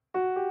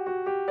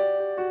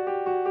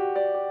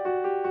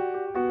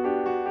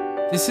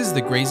This is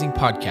the Grazing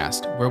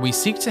Podcast, where we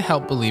seek to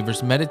help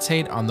believers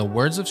meditate on the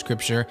words of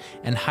Scripture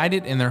and hide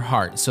it in their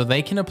heart so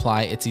they can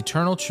apply its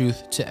eternal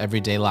truth to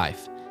everyday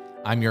life.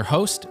 I'm your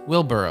host,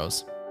 Will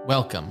Burrows.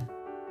 Welcome.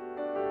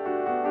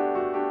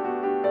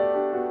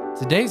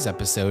 Today's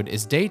episode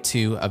is day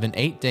 2 of an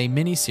 8-day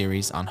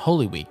mini-series on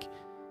Holy Week.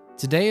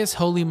 Today is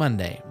Holy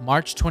Monday,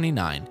 March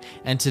 29,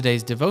 and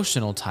today's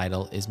devotional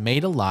title is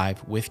Made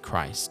Alive with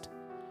Christ.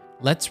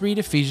 Let's read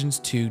Ephesians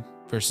 2,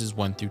 verses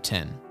 1 through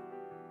 10.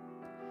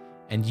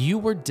 And you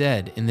were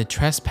dead in the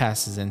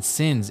trespasses and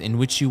sins in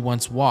which you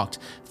once walked,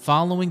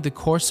 following the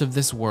course of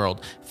this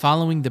world,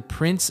 following the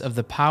prince of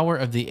the power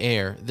of the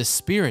air, the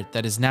spirit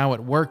that is now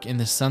at work in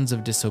the sons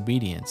of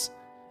disobedience,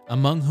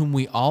 among whom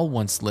we all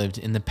once lived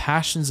in the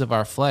passions of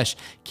our flesh,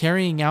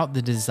 carrying out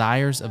the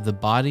desires of the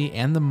body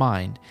and the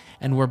mind,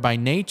 and were by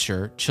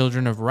nature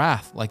children of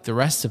wrath like the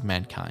rest of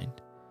mankind.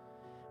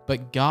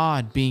 But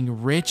God,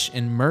 being rich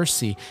in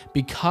mercy,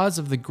 because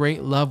of the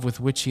great love with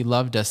which He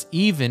loved us,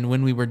 even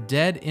when we were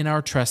dead in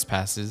our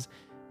trespasses,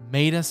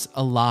 made us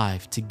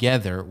alive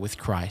together with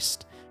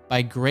Christ.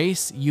 By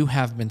grace you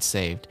have been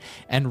saved,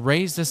 and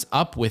raised us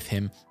up with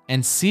Him,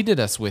 and seated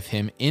us with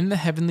Him in the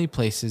heavenly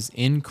places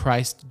in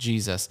Christ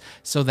Jesus,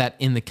 so that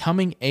in the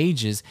coming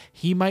ages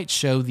He might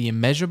show the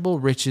immeasurable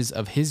riches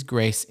of His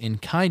grace in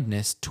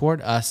kindness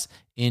toward us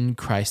in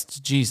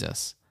Christ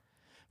Jesus.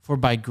 For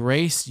by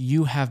grace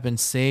you have been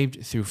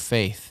saved through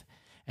faith.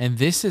 And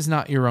this is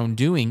not your own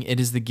doing, it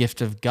is the gift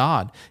of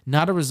God,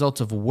 not a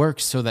result of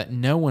works, so that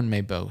no one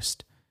may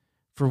boast.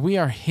 For we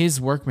are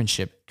His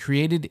workmanship,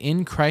 created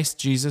in Christ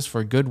Jesus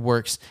for good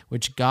works,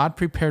 which God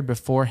prepared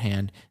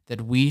beforehand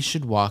that we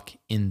should walk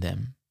in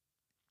them.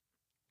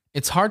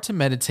 It's hard to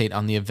meditate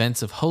on the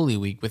events of Holy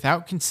Week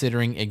without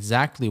considering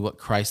exactly what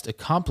Christ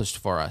accomplished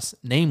for us,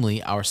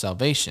 namely our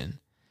salvation.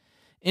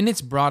 In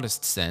its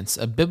broadest sense,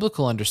 a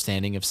biblical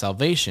understanding of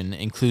salvation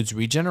includes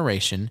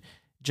regeneration,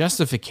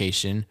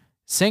 justification,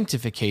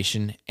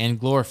 sanctification, and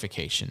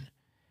glorification.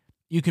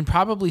 You can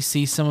probably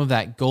see some of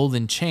that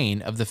golden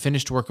chain of the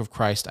finished work of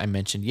Christ I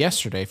mentioned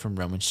yesterday from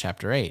Romans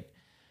chapter 8.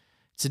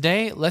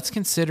 Today, let's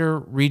consider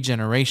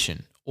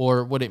regeneration,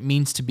 or what it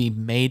means to be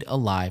made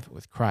alive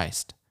with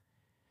Christ.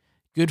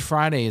 Good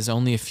Friday is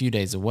only a few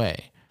days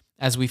away.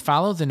 As we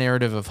follow the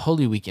narrative of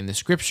Holy Week in the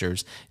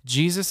Scriptures,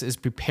 Jesus is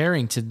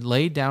preparing to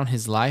lay down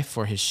His life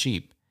for His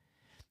sheep.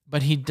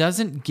 But He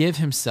doesn't give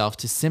Himself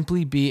to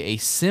simply be a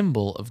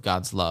symbol of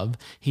God's love.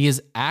 He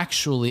is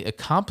actually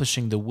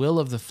accomplishing the will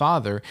of the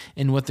Father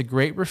in what the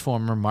great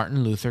reformer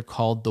Martin Luther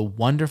called the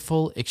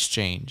wonderful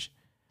exchange.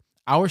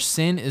 Our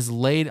sin is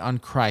laid on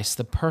Christ,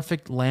 the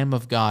perfect Lamb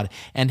of God,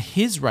 and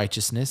His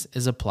righteousness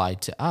is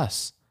applied to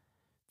us.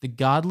 The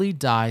godly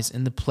dies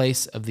in the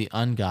place of the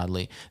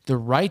ungodly, the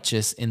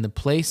righteous in the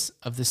place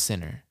of the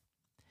sinner.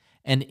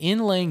 And in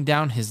laying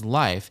down His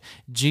life,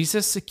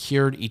 Jesus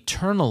secured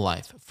eternal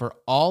life for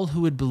all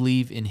who would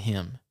believe in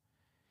Him.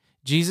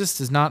 Jesus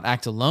does not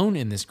act alone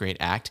in this great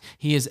act.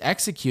 He is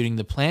executing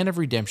the plan of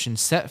redemption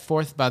set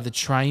forth by the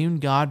triune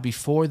God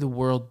before the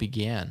world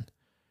began.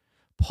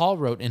 Paul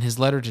wrote in his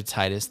letter to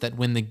Titus that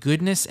when the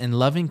goodness and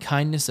loving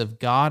kindness of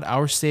God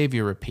our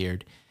Savior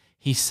appeared,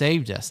 He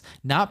saved us,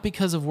 not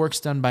because of works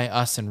done by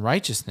us in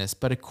righteousness,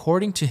 but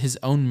according to His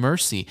own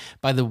mercy,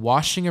 by the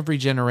washing of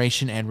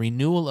regeneration and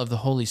renewal of the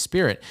Holy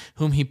Spirit,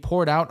 whom He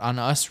poured out on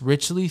us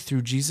richly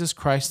through Jesus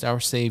Christ our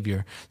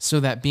Savior, so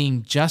that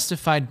being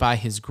justified by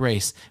His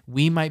grace,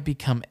 we might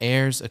become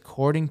heirs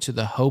according to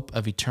the hope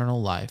of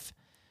eternal life.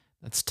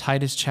 That's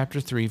Titus chapter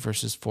 3,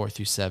 verses 4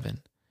 through 7.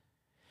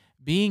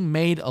 Being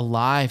made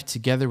alive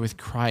together with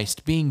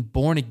Christ, being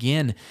born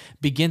again,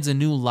 begins a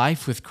new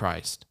life with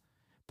Christ.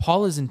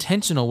 Paul is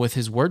intentional with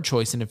his word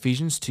choice in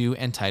Ephesians 2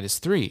 and Titus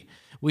 3.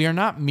 We are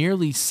not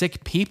merely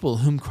sick people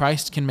whom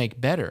Christ can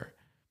make better.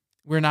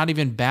 We're not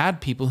even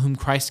bad people whom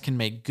Christ can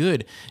make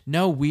good.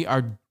 No, we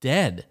are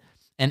dead.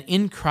 And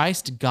in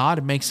Christ,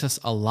 God makes us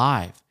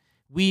alive.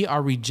 We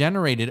are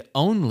regenerated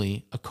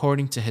only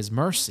according to His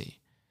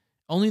mercy.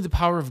 Only the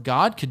power of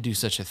God could do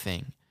such a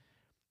thing.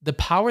 The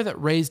power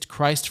that raised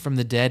Christ from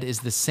the dead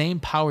is the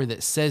same power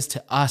that says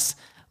to us,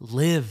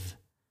 live.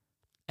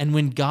 And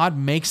when God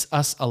makes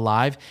us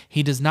alive,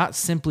 He does not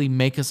simply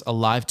make us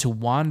alive to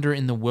wander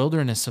in the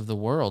wilderness of the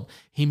world.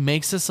 He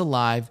makes us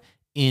alive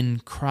in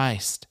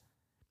Christ.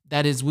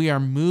 That is, we are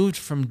moved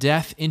from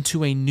death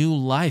into a new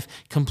life,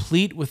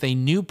 complete with a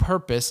new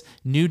purpose,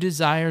 new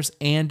desires,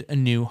 and a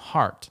new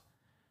heart.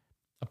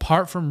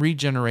 Apart from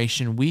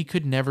regeneration, we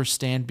could never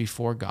stand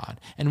before God,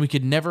 and we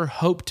could never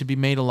hope to be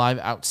made alive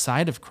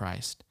outside of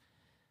Christ.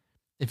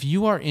 If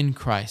you are in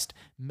Christ,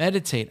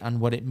 meditate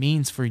on what it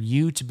means for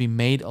you to be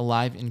made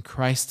alive in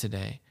Christ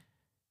today.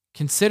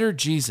 Consider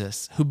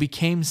Jesus, who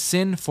became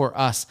sin for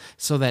us,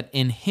 so that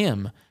in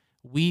Him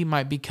we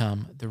might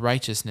become the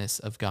righteousness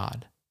of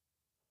God.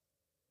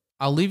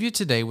 I'll leave you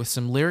today with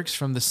some lyrics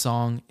from the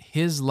song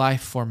His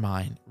Life for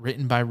Mine,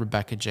 written by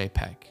Rebecca J.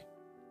 Peck.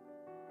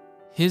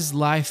 His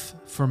life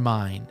for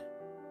mine.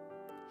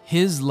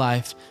 His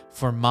life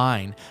for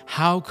mine.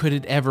 How could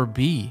it ever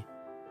be?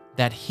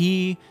 that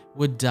he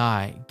would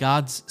die,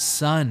 God's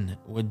Son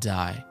would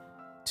die,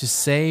 to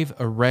save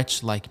a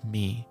wretch like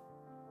me.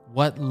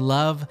 What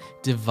love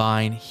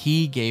divine,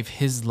 he gave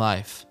his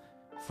life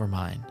for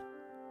mine.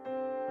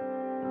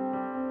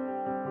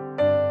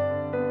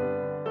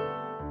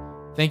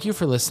 Thank you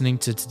for listening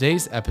to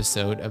today's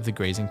episode of the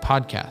Grazing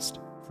Podcast.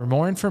 For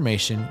more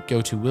information,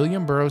 go to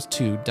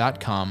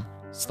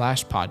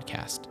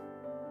williamburrows2.com/podcast.